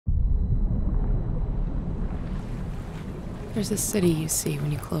There's a city you see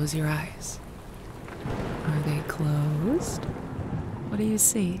when you close your eyes. Are they closed? What do you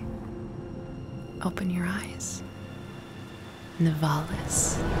see? Open your eyes.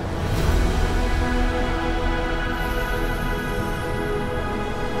 Nivalis.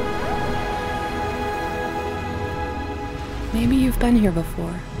 Maybe you've been here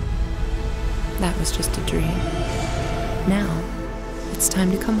before. That was just a dream. Now, it's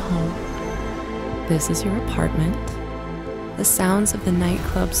time to come home. This is your apartment. The sounds of the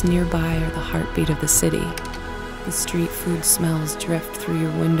nightclubs nearby are the heartbeat of the city. The street food smells drift through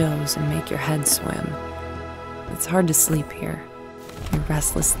your windows and make your head swim. It's hard to sleep here. Your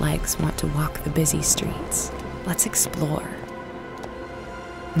restless legs want to walk the busy streets. Let's explore.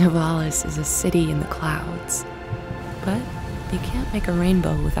 Nivalis is a city in the clouds, but you can't make a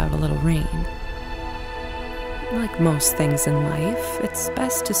rainbow without a little rain. Like most things in life, it's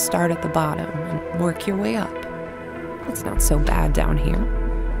best to start at the bottom and work your way up. It's not so bad down here.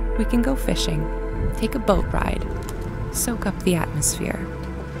 We can go fishing, take a boat ride, soak up the atmosphere.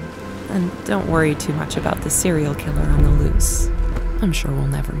 And don't worry too much about the serial killer on the loose. I'm sure we'll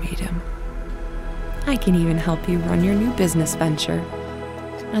never meet him. I can even help you run your new business venture,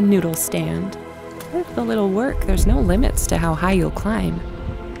 a noodle stand. With a little work, there's no limits to how high you'll climb.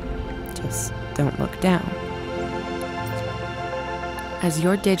 Just don't look down. As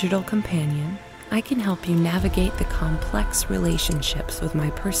your digital companion, I can help you navigate the complex relationships with my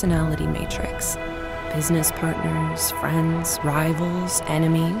personality matrix. Business partners, friends, rivals,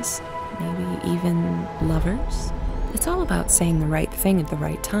 enemies, maybe even lovers. It's all about saying the right thing at the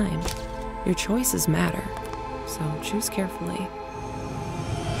right time. Your choices matter, so choose carefully.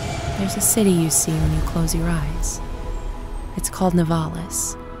 There's a city you see when you close your eyes. It's called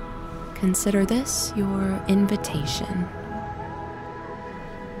Nivalis. Consider this your invitation